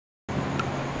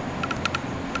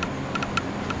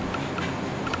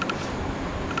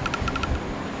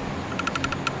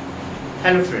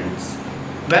Hello friends,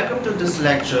 welcome to this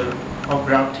lecture of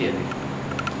graph theory.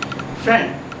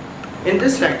 Friend, in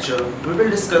this lecture we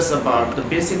will discuss about the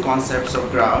basic concepts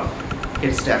of graph,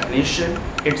 its definition,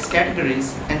 its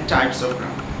categories and types of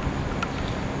graph.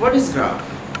 What is graph?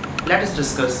 Let us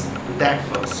discuss that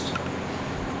first.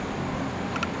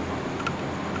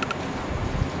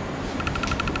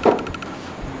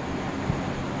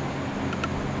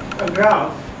 A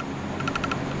graph,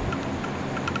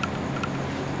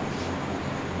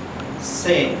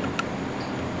 say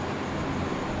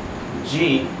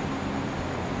GBE,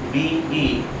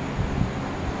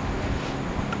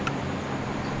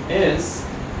 is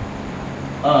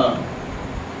a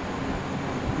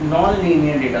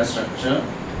non-linear data structure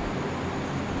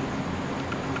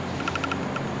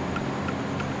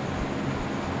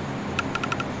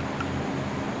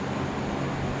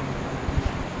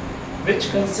which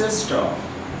consists of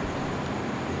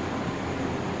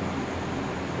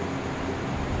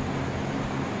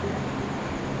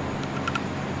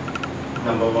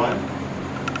number 1,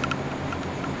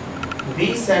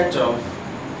 V set of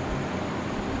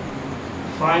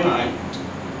finite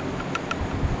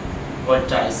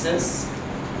vertices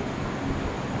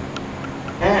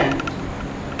and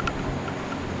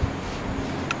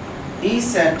E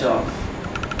set of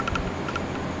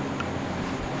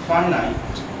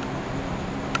finite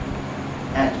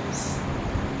edges.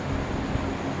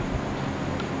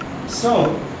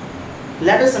 So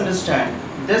let us understand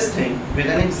this thing with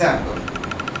an example.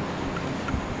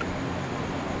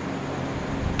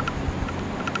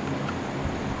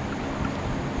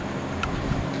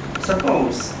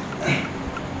 Suppose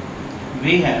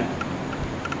we have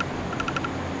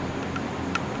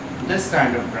this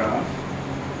kind of graph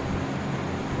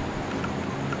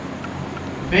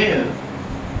where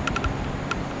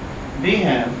we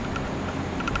have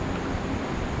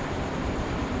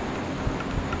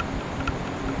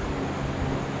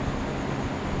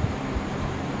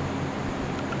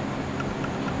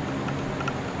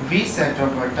V set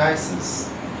of vertices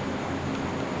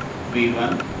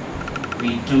V1,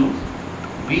 V2,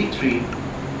 V3,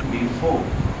 V4,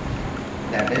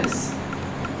 that is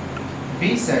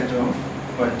V set of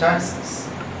vertices,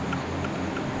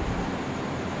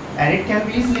 and it can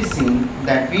be easily seen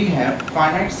that we have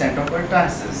finite set of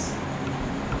vertices.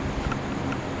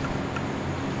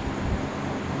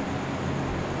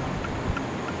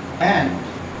 And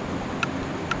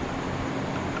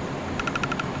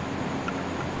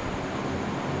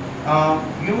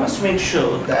you must make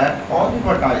sure that all the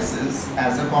vertices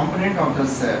as a component of the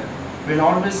set will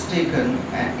always taken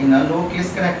in a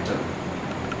lowercase character,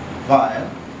 while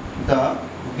the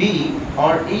V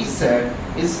or E set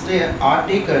are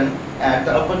taken at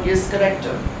the uppercase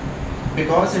character,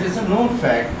 because it is a known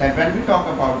fact that when we talk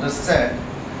about the set,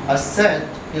 a set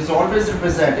is always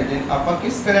represented in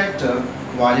uppercase character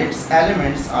while its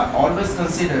elements are always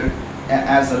considered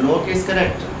as a lowercase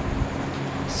character.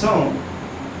 So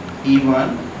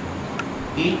E1,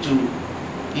 E2,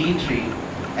 E3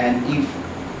 and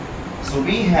E4. So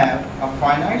we have a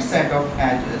finite set of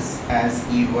edges as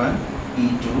E1,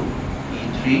 E2,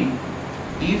 E3,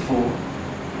 E4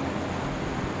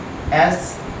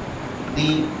 as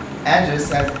the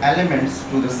edges as elements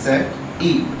to the set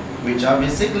E, which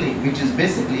is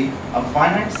basically a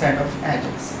finite set of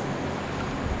edges.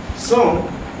 So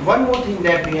one more thing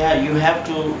that you have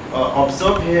to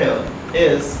observe here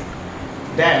is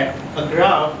that a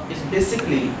graph is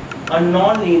basically a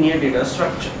non-linear data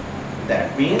structure.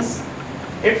 That means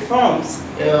it forms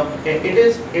it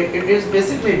is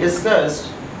basically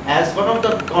discussed as one of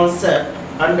the concept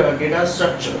under data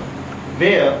structure,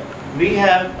 where we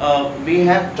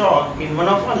have taught in one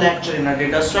of our lecture in a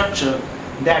data structure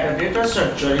that a data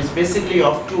structure is basically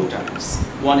of two types.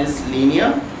 One is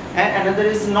linear and another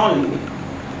is non-linear.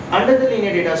 Under the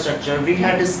linear data structure, we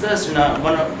had discussed in our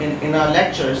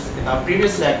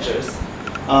previous lectures,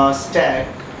 stack,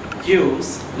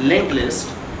 queues, linked list.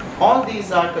 All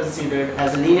these are considered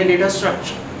as a linear data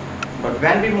structure. But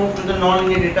when we move to the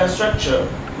non-linear data structure,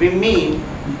 we mean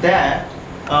that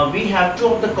we have two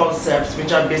of the concepts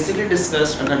which are basically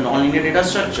discussed under non-linear data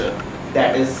structure,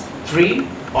 that is tree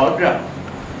or graph.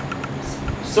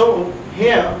 So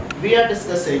here we are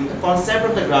discussing the concept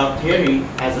of the graph theory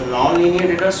as a non-linear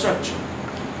data structure.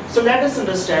 So let us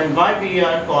understand why we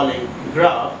are calling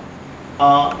graph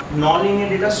a non-linear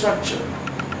data structure.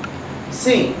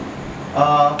 See,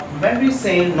 when we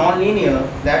say non-linear,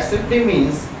 that simply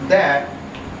means that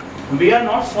we are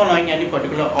not following any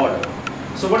particular order.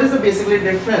 So what is the basically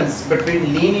difference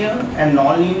between linear and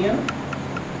non-linear?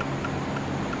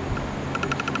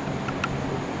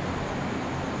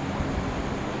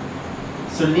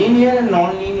 So linear and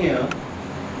non-linear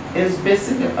is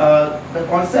basically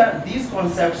these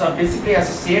concepts are basically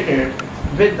associated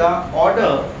with the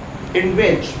order in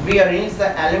which we arrange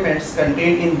the elements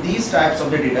contained in these types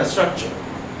of the data structure.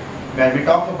 When we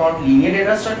talk about linear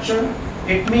data structure,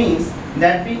 it means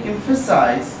that we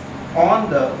emphasize on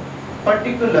the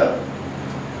particular,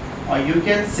 or you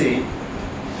can say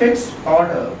fixed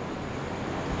order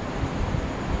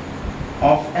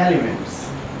of elements,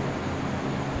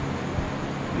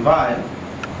 while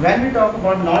when we talk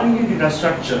about nonlinear data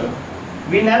structure,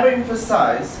 we never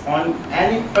emphasize on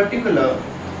any particular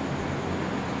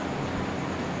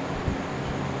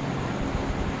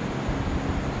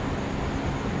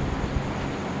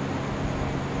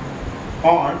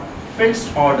or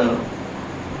fixed order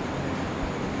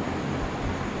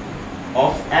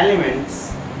of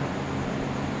elements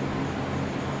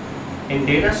in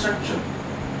data structure.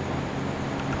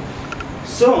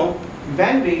 So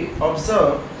when we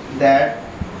observe that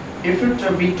if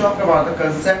we talk about the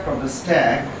concept of the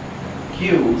stack,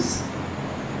 queues,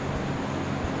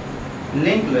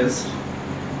 linked list,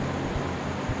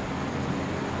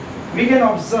 we can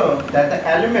observe that the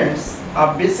elements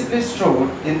are basically stored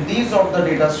in these of the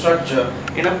data structure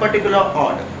in a particular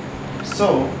order.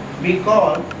 So we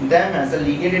call them as a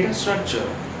linear data structure.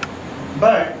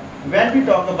 But when we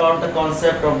talk about the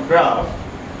concept of graph,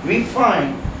 we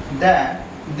find that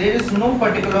there is no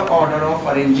particular order of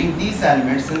arranging these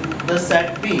elements in the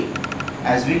set V.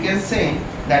 As we can say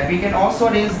that we can also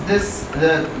arrange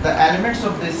the elements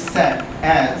of this set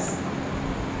as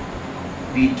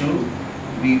V2,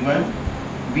 V1,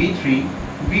 V3,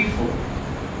 V4,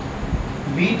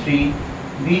 V3,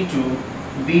 V2,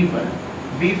 V1,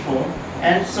 V4,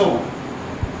 and so on.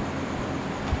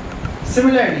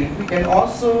 Similarly, we can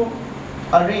also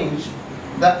arrange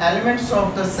the elements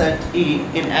of the set E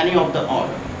in any of the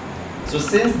order. So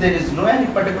since there is no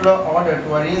any particular order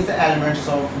to arrange the elements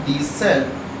of these cells,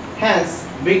 hence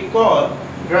we call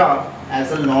graph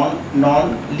as a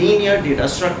non-linear data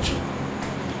structure.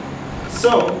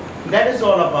 So that is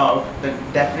all about the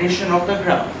definition of the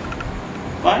graph.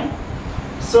 Fine.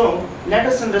 So let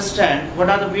us understand what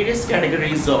are the various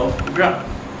categories of graph.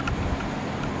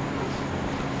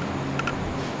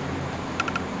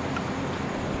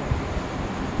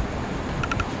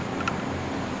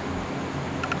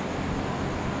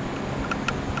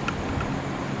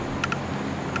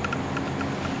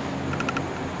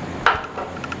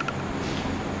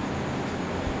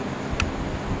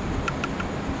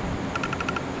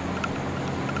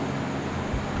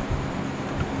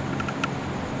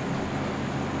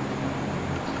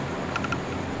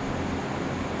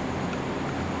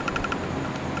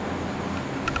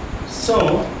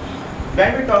 So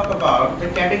when we talk about the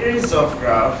categories of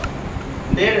graph,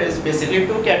 there is basically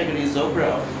two categories of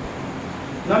graph.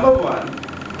 Number one,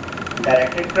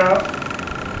 directed graph,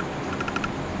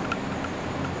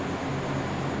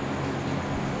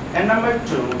 and number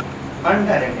two,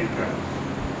 undirected graph.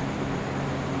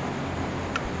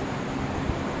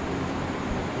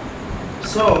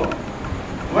 So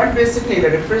what basically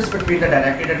the difference between the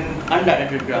directed and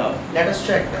undirected graph? Let us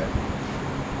check that.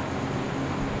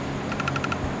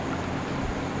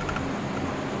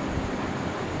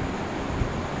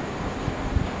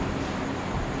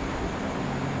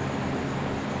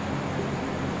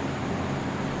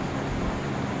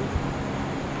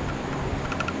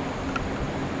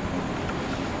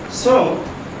 So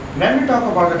when we talk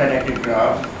about the directed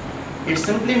graph, it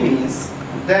simply means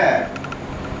that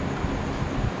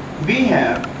we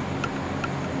have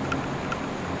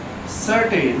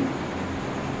certain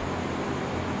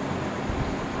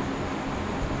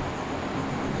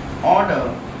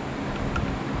order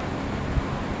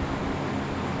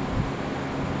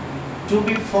to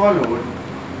be followed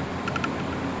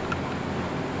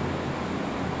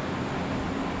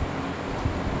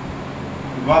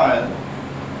while,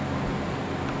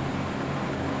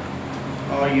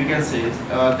 or you can say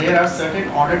there are certain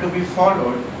order to be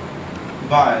followed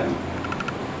while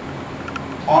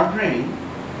ordering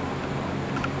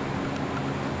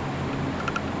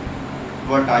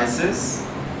vertices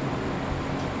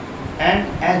and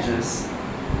edges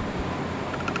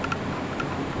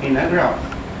in a graph.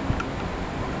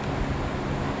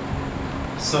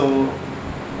 So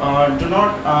do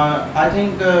not I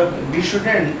think we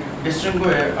shouldn't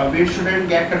distinguish, we shouldn't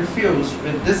get confused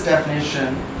with this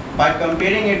definition by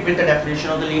comparing it with the definition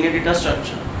of the linear data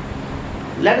structure.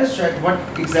 Let us check what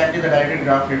exactly the directed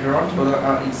graph later on through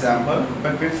the example,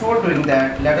 but before doing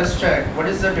that, let us check what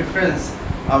is the difference,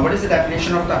 what is the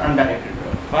definition of the undirected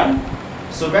graph.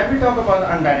 Fine. So when we talk about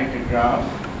the undirected graph,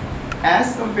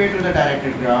 as compared to the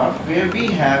directed graph, where we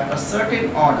have a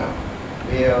certain order,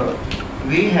 where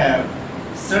we have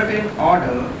certain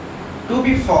order to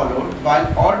be followed while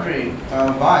ordering,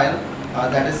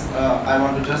 that is, I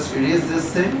want to just erase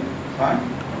this thing, fine,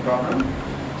 no problem.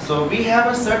 So we have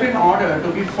a certain order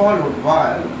to be followed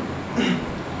while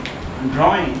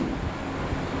drawing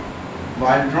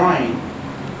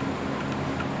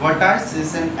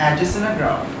vertices and edges in a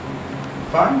graph.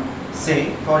 Fine.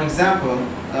 Say, for example,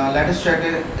 let us check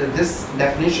this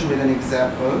definition with an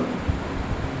example.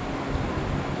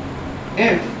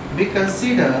 If we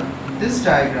consider this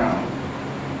diagram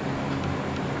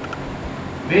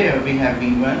where we have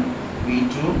V1,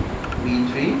 V2,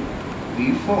 V3,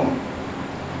 V4,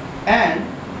 and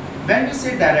when we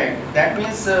say direct, that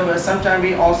means sometimes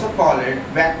we also call it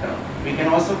vector. We can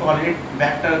also call it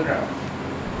vector graph.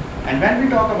 And when we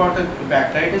talk about the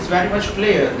vector, it is very much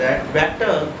clear that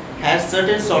vector has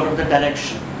certain sort of the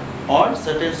direction or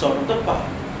certain sort of the path.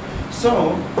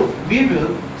 So we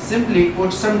will simply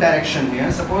put some direction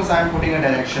here. Suppose I am putting a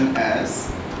direction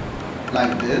as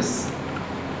like this,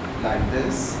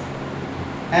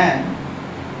 and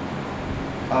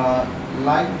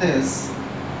like this,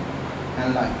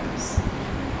 and like this.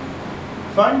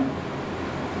 Fine.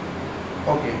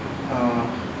 Okay.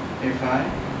 If I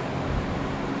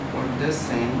put this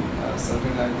thing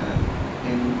something like that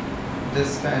in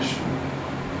this fashion,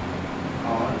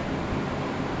 or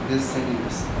this thing in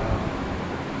this.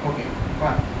 Okay.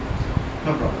 Fine.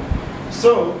 No problem.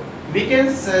 So we can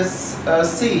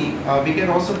see. We can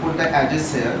also put the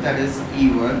edges here. That is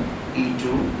E1, E2,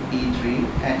 E3,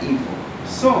 and E4.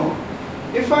 So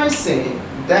if I say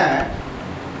that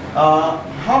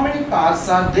how many paths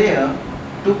are there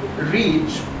to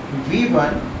reach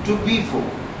V1 to V4?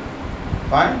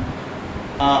 Fine.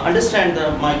 Understand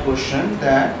my question,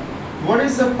 that what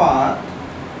is the path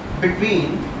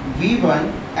between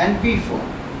V1 and V4?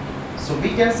 So we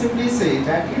can simply say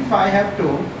that if I have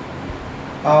to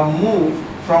move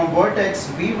from vertex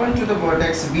V1 to the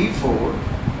vertex V4,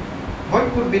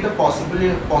 what could be the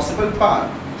possible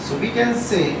path? So we can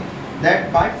say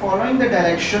that by following the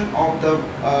direction of the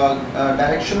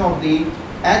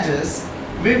edges,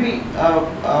 we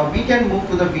can move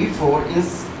to the V4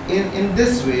 in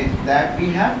this way, that we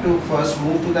have to first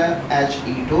move to the edge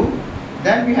E2,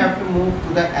 then we have to move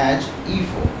to the edge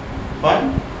E4.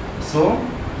 Fine. So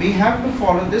we have to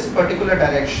follow this particular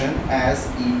direction as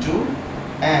E2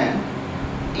 and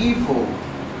E4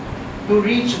 to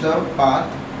reach the path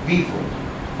V4.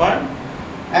 Fine.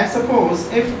 And suppose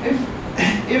if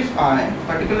I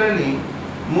particularly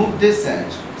move this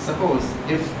edge, suppose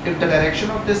if the direction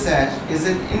of this edge is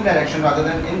in direction rather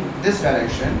than in this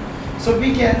direction, so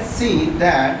we can see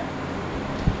that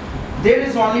there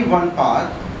is only one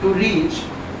path to reach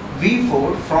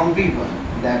V4 from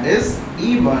V1, that is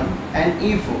E1 and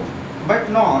E4, but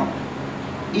not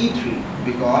E3,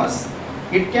 because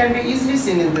it can be easily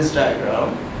seen in this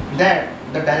diagram that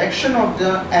the direction of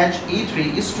the edge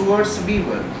E3 is towards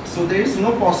V1. So there is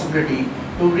no possibility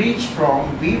to reach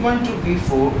from V1 to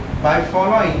V4 by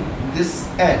following this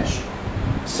edge.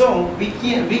 So we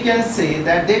can say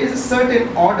that there is a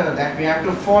certain order that we have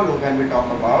to follow when we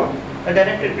talk about a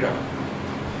directed graph.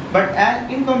 But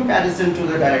in comparison to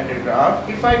the directed graph,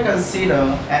 if I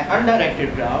consider an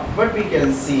undirected graph, what we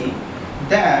can see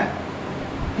that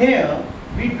here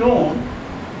we don't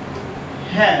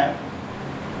have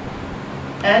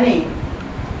any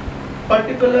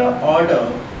particular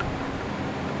order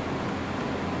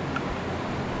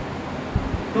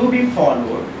to be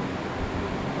followed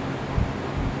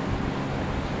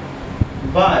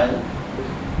while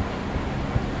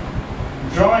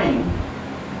drawing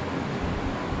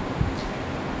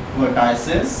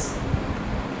vertices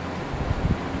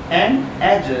and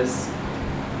edges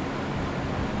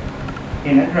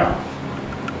in a graph.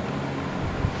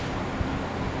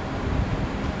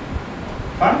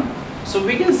 Fine. So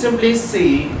we can simply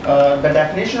see the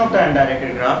definition of the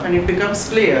undirected graph, and it becomes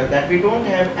clear that we don't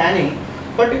have any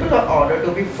particular order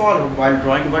to be followed while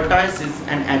drawing vertices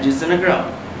and edges in a graph.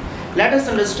 Let us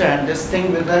understand this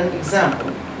thing with an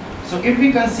example. So if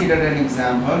we consider an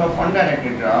example of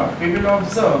undirected graph, we will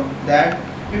observe that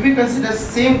if we consider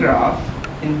same graph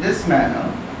in this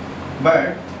manner,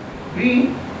 but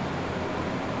we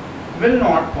will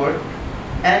not put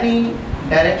any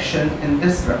direction in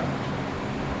this graph,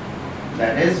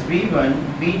 that is V1,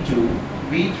 V2,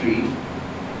 V3,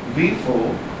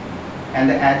 V4, and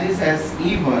the edges as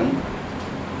E1,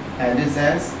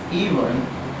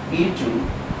 E2,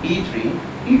 E3,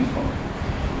 E4.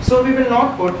 So we will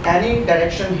not put any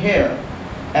direction here,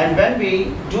 and when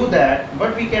we do that,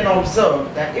 what we can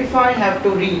observe that if I have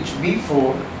to reach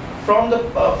V4 from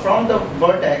the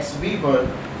vertex V1,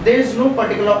 there is no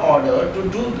particular order to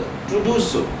do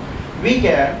so. we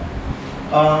can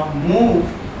move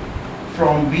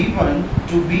from V1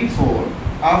 to V4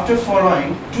 after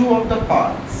following two of the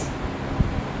paths.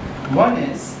 One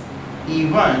is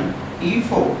E1,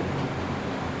 E4,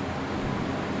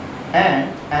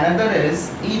 and another is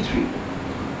E3,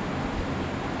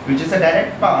 which is a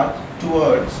direct path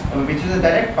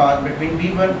between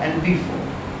V1 and V4.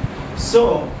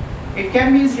 So it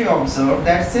can be easily observed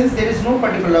that since there is no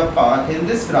particular path in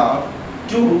this graph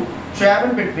to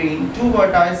travel between two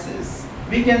vertices,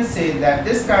 we can say that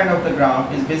this kind of the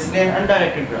graph is basically an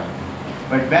undirected graph.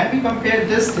 But when we compare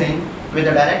this thing with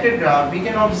a directed graph, we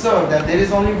can observe that there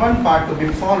is only one path to be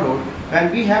followed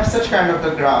when we have such kind of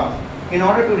the graph in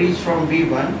order to reach from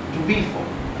V1 to V4.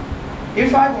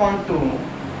 If I want to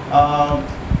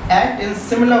act in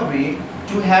similar way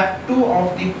to have two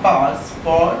of the paths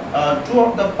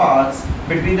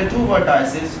between the two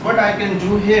vertices, what I can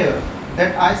do here,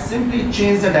 that I simply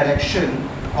change the direction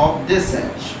of this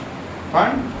edge.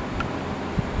 Fine.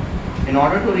 In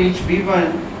order to reach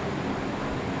V1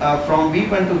 from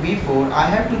V1 to V4, I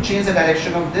have to change the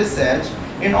direction of this edge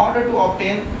in order to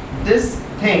obtain this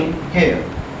thing here.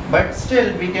 But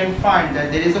still we can find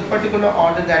that there is a particular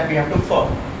order that we have to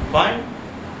follow. Fine?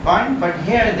 Fine, but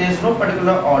here there is no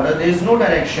particular order, there is no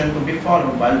direction to be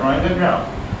followed while drawing a graph.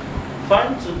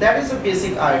 Fine, so that is a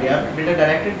basic idea between a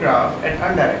directed graph and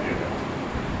undirected graph.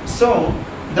 So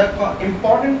the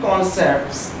important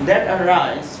concepts that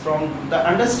arise from the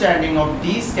understanding of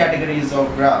these categories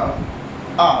of graph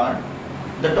are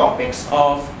the topics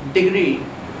of degree,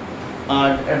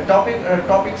 a topic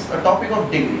of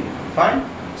degree. Fine.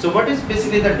 So what is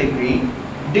basically the degree?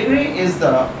 Degree is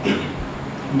the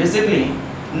basically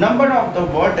number of the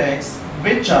vertex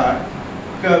which are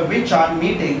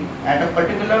meeting at a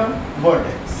particular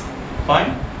vertex.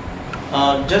 Fine.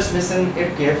 Just listen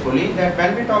it carefully, that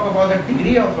when we talk about the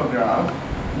degree of a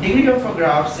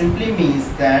graph simply means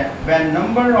that when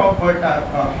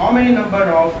how many number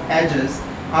of edges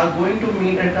are going to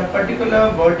meet at a particular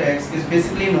vertex is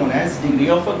basically known as degree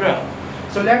of a graph.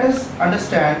 So let us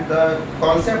understand the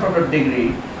concept of a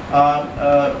degree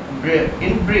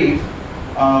in brief.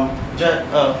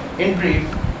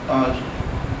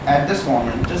 At this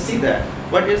moment, just see that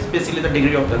what is basically the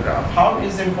degree of the graph. How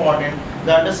is important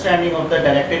the understanding of the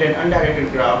directed and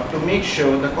undirected graph to make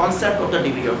sure the concept of the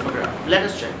degree of a graph. Let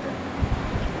us check that.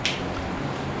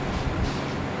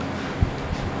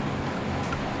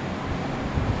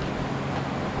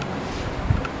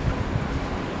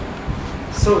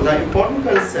 So the important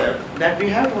concept that we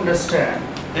have to understand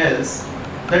is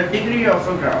the degree of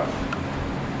a graph.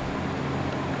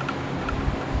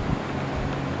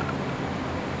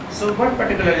 So what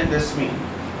particularly this mean?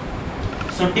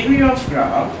 So degree of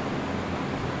graph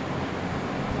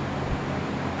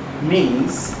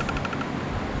means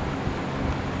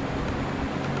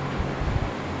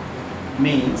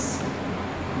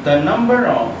the number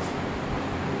of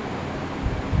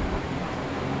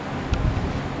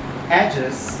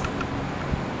edges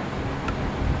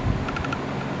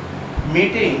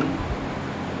meeting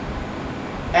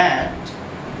at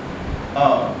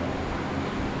a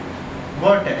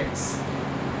vertex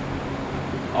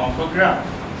of a graph.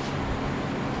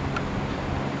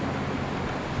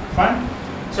 Fine.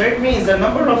 So it means the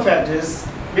number of edges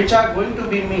which are going to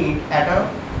be meet at a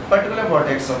particular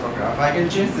vertex of a graph. I can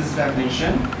change this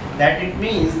definition, that it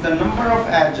means the number of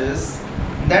edges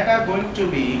that are going to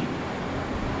be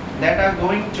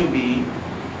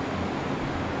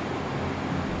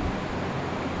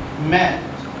met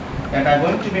at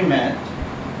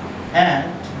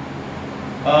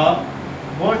a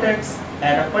vertex,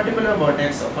 at a particular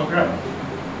vertex of a graph.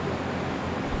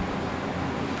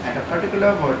 At a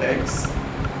particular vertex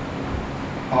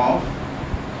of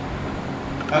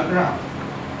a graph.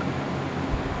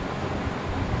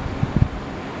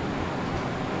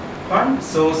 Fine.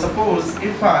 So suppose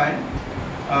if I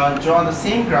draw the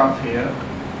same graph here,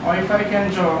 or if I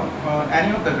can draw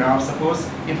any of the graphs, suppose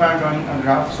if I am drawing a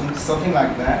graph something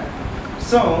like that,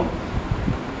 so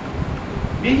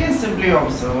we can simply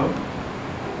observe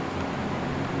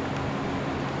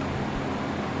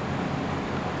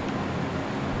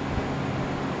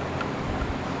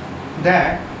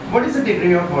that what is the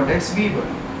degree of vertex V1?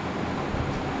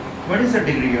 What is the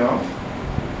degree of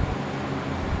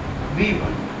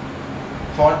V1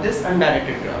 for this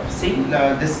undirected graph? See,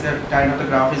 this kind of the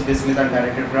graph is basically the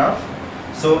undirected graph.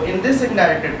 So in this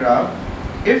undirected graph,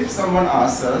 if someone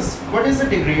asks us what is the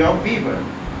degree of V1,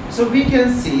 so we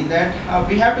can see that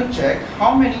we have to check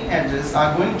how many edges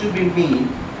are going to be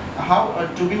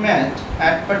met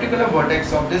at particular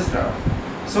vertex of this graph.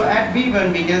 So at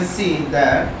V1 we can see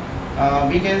that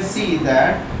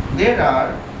there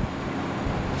are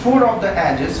 4 of the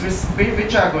edges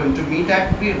which are going to meet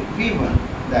at V1,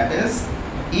 that is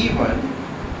E1,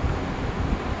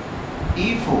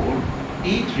 E4,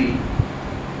 E3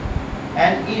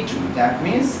 and E2. That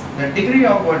means the degree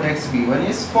of vertex V1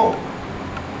 is 4.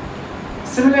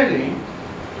 Similarly,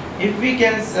 if we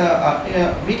can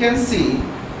see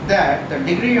that the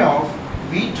degree of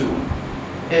V2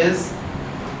 is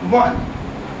 1.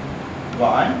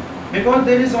 Why? Because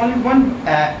there is only one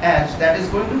edge that is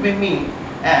going to be meet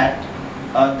at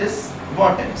this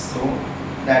vertex. So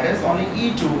that is only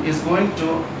E2 is going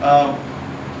to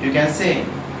you can say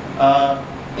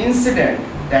incident,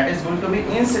 that is going to be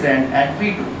incident at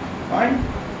V2. Fine.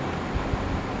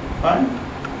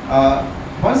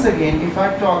 Once again, if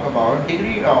I talk about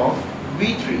degree of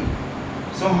V3,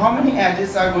 so how many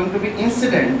edges are going to be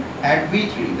incident at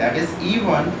V3, that is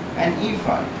E1 and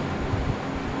E5?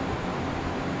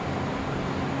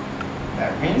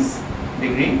 That means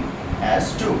degree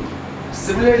as 2.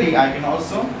 Similarly, I can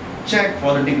also check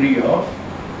for the degree of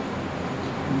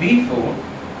V4,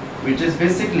 which is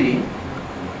basically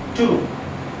 2,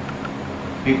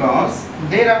 because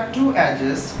there are 2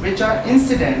 edges which are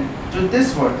incident to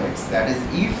this vertex, that is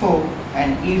E4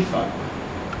 and E5.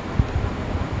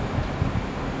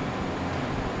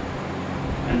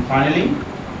 And finally,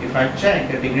 if I check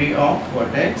the degree of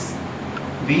vertex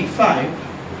V5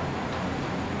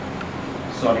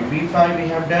 we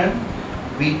have done,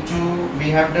 V2 we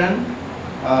have done,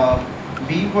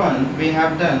 V1 we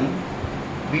have done,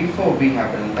 V4 we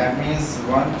have done. That means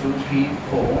 1, 2, 3,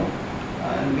 4,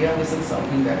 and we are missing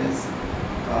something, that is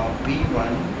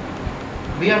V1.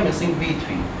 We are missing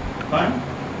V3. Fine.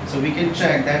 So we can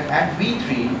check that at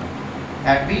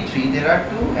V3 there are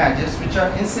 2 edges which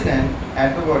are incident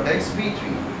at the vertex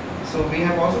V3. So we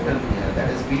have also done here, that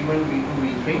is V1, V2,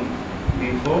 V3,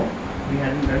 V4. We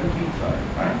hadn't done V5.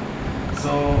 Right?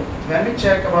 So when we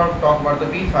talk about the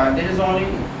V5, there is only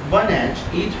one edge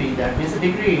E3. That means the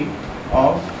degree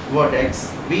of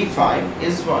vertex V5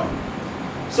 is 1.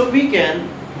 So we can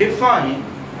define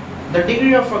the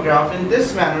degree of a graph in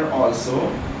this manner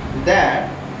also, that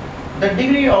the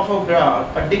degree of a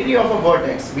graph, a degree of a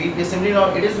vertex, we simply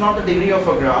know it is not the degree of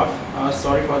a graph,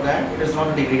 sorry for that, it is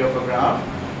not the degree of a graph,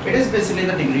 it is basically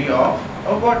the degree of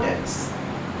a vertex.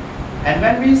 And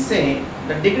when we say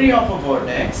the degree of a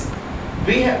vertex,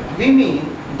 we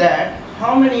mean that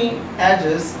how many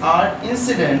edges are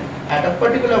incident at a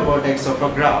particular vertex of a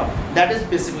graph. That is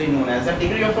basically known as the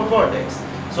degree of a vertex.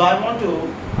 So I want to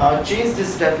change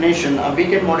this definition. We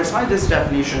can modify this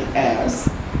definition as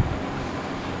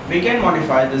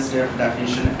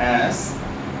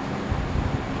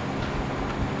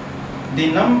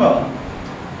the number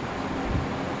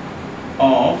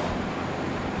of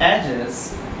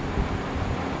edges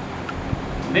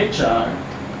which are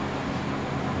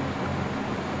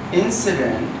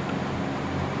incident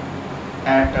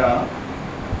at a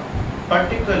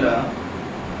particular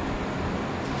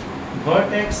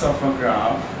vertex of a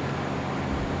graph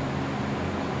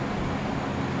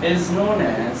is known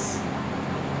as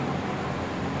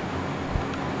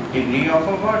degree of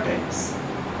a vertex.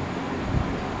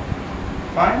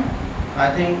 Fine?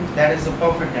 I think that is a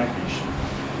perfect definition.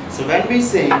 So when we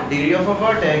say degree of a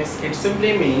vertex, it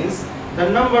simply means the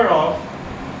number of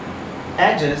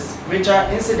edges which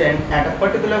are incident at a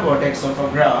particular vertex of a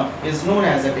graph is known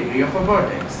as a degree of a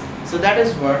vertex. So that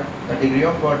is what the degree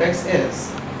of vertex is.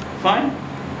 Fine.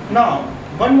 Now,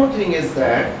 one more thing is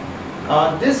that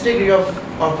this degree of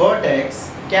a vertex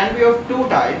can be of 2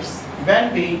 types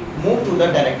when we move to the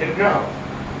directed graph.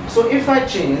 So if I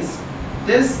change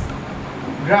this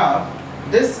graph,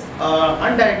 this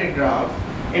undirected graph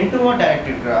into a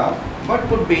directed graph, what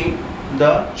could be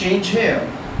the change here?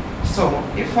 So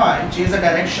if I change the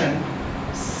direction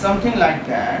something like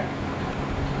that,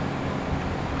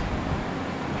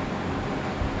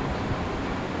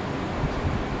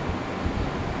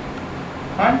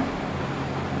 fine.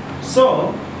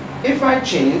 So if I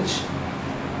change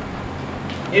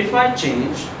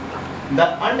the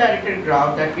undirected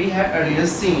graph that we had earlier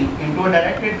seen into a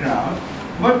directed graph,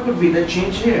 what could be the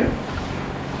change here?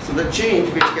 So the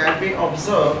change which can be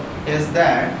observed is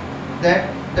that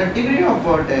the degree of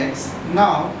vertex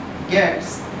now get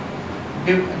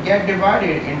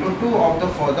divided into 2 of the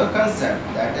further concept,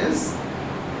 that is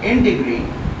Indegree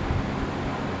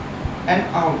and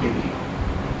Outdegree.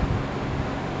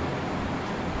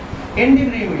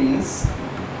 Indegree means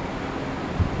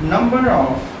number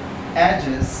of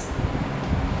edges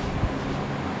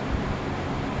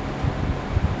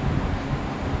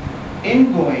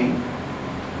ingoing,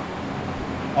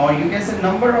 or you can say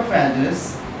number of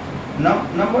edges,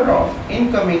 number of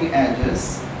incoming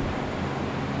edges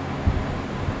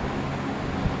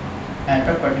at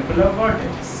a particular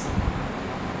vertex.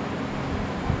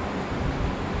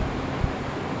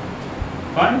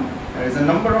 Fine? There is a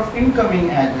number of incoming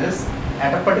edges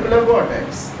at a particular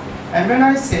vertex. And when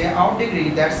I say outdegree,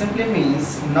 that simply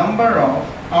means number of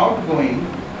outgoing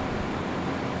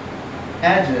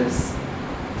edges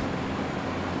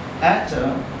at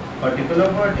a particular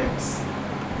vertex.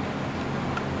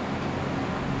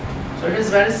 So it is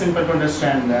very simple to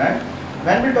understand that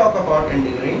when we talk about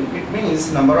Inderee, it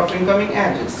means number of incoming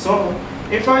edges. So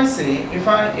if I say, if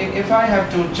I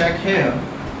have to check here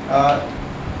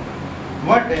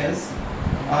what is,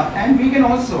 and we can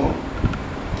also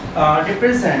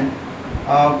represent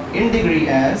Inderee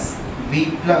as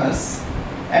V plus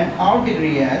and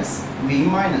outdegree as V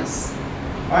minus.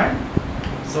 Right?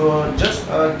 So just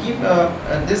keep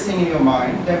this thing in your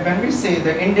mind, that when we say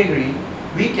the Inderee,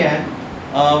 we can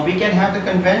have the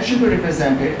convention to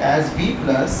represent it as V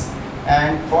plus,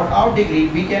 and for outdegree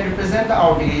we can represent the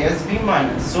outdegree as V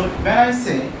minus. So when I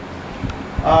say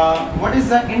what is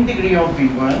the Inderee of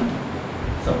V1,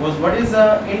 suppose what is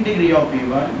the Inderee of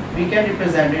V1, we can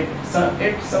represent it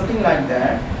something like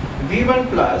that. V1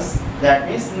 plus, that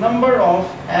means number of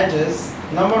edges,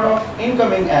 number of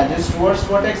incoming edges towards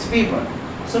vertex V1.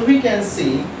 So we can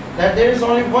see that there is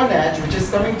only one edge which is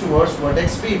coming towards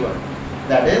vertex V1,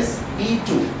 that is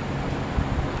E2.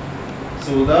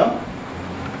 So the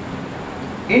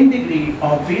Inderee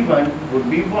of V1 would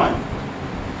be 1.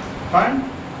 Fine?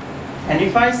 And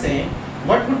if I say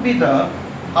what would be the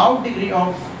outdegree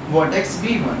of vertex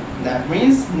V1, that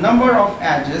means number of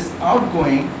edges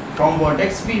outgoing from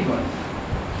vertex V1.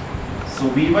 So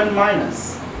V1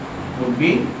 minus would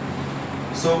be,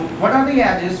 so what are the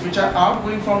edges which are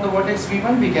outgoing from the vertex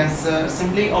V1? We can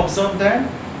simply observe that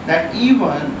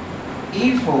E1,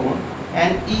 E4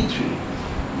 and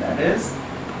E3, that is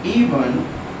E1,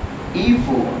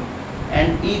 E4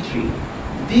 and E3.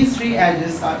 These three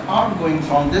edges are outgoing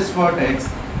from this vertex.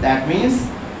 That means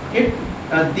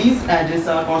these edges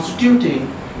are constituting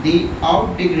the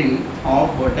outdegree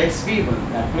of vertex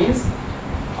V1. That means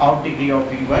outdegree of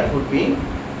V1 would be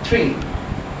 3.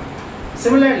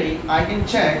 Similarly, I can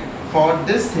check for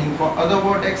this thing for other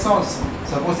vertex also.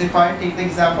 Suppose if I take the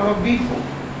example of V4.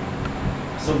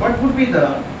 So what would be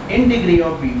the Inderee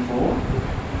of V4?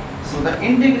 So the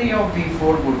Inderee of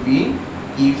V4 would be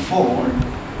E4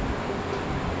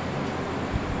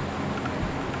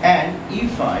 and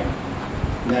E5,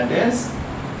 that is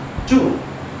 2.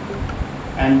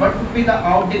 And what would be the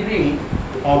outdegree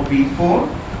of V4?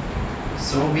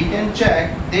 So we can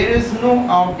check, there is no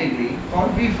outdegree for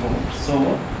V4,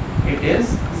 so it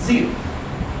is 0.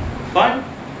 Fine.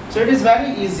 So it is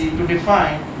very easy to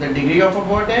define the degree of a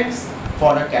vertex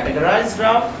for a categorized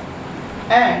graph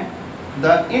and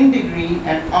the Inderee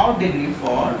and outdegree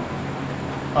for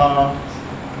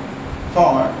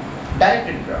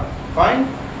directed graph. Fine.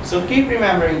 So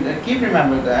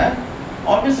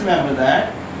always remember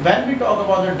that when we talk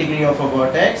about the degree of a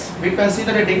vertex, we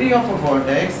consider the degree of a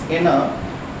vertex in a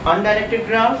undirected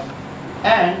graph,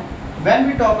 and when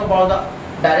we talk about the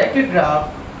directed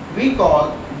graph, we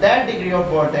call that degree of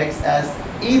vertex as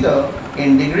either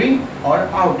Inderee or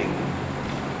outdegree.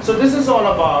 So this is all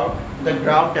about the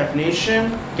graph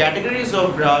definition, categories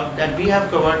of graph that we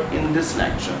have covered in this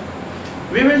lecture.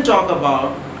 We will talk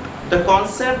about the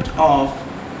concept of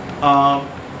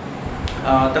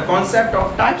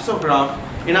types of graph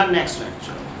in our next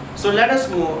lecture. So let us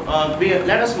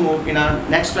move in our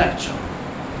next lecture.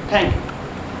 Thank you.